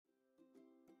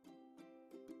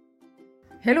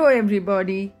Hello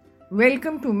everybody,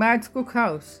 welcome to Matt's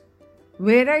Cookhouse,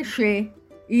 where I share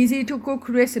easy to cook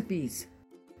recipes.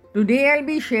 Today I'll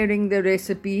be sharing the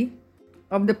recipe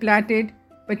of the platted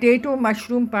potato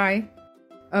mushroom pie,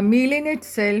 a meal in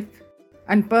itself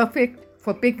and perfect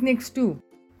for picnics too.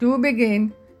 To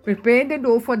begin, prepare the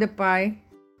dough for the pie.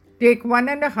 Take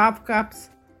 1.5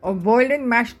 cups of boiled and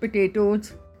mashed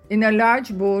potatoes in a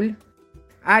large bowl.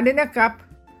 Add in a cup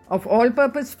of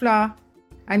all-purpose flour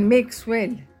and mix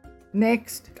well.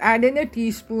 Next, add in a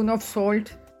teaspoon of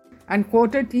salt and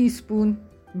 1/4 teaspoon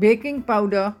baking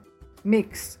powder.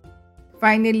 Mix.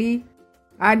 Finally,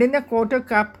 add in a 1/4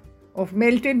 cup of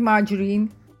melted margarine.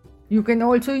 You can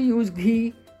also use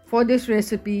ghee for this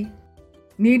recipe.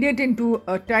 Knead it into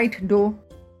a tight dough.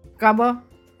 Cover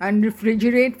and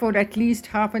refrigerate for at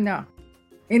least half an hour.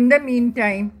 In the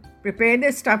meantime, prepare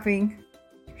the stuffing.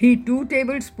 Heat 2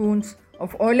 tablespoons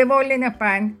of olive oil in a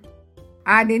pan.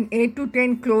 Add in 8 to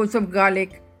 10 cloves of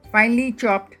garlic, finely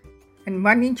chopped, and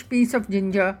 1-inch piece of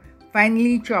ginger,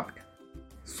 finely chopped.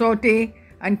 Saute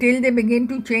until they begin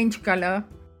to change color.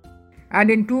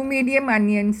 Add in 2 medium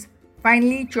onions,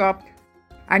 finely chopped,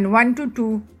 and 1 to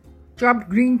 2 chopped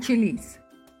green chilies.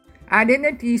 Add in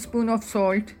a teaspoon of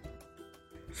salt.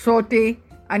 Saute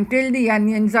until the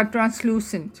onions are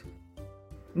translucent.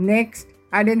 Next,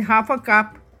 add in half a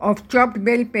cup of chopped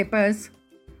bell peppers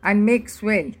and mix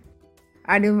well.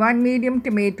 Add in 1 medium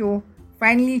tomato,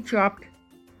 finely chopped,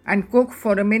 and cook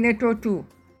for a minute or 2.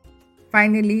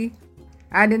 Finally,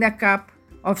 add in a cup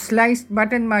of sliced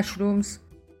button mushrooms.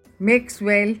 Mix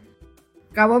well,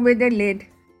 cover with a lid,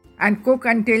 and cook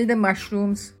until the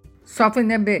mushrooms soften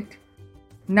a bit.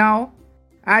 Now,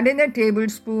 add in a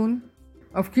tablespoon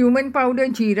of cumin powder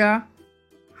jeera,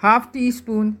 half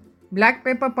teaspoon black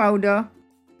pepper powder,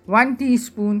 1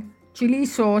 teaspoon chili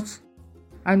sauce,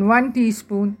 and 1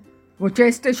 teaspoon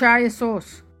Worcestershire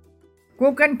sauce.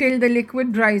 Cook until the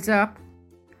liquid dries up,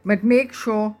 but make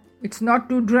sure it's not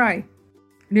too dry.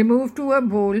 Remove to a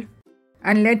bowl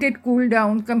and let it cool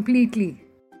down completely.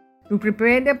 To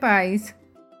prepare the pies,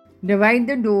 divide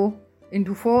the dough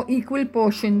into 4 equal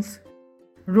portions.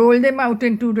 Roll them out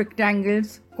into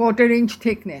rectangles 1/4 inch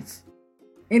thickness.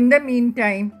 In the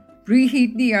meantime,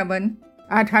 preheat the oven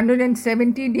at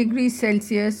 170 degrees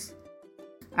Celsius.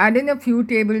 Add in a few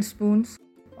tablespoons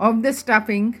of the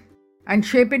stuffing and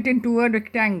shape it into a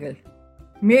rectangle.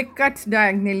 Make cuts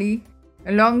diagonally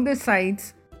along the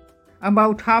sides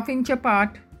about 1/2 inch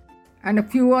apart and a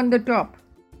few on the top.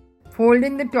 Fold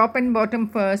in the top and bottom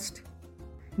first,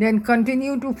 then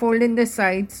continue to fold in the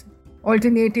sides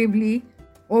alternatively,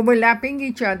 overlapping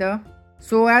each other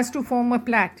so as to form a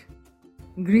plait.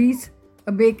 Grease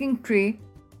a baking tray,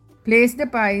 place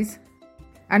the pies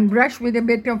and brush with a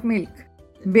bit of milk.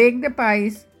 Bake the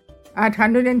pies at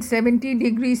 170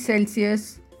 degrees Celsius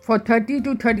for 30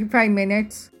 to 35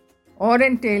 minutes or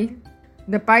until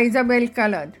the pies are well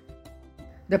colored.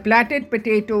 The platted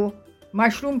potato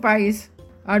mushroom pies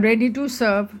are ready to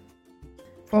serve.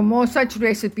 For more such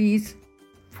recipes,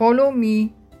 follow me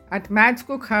at Matt's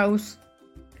Cookhouse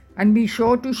and be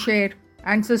sure to share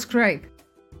and subscribe.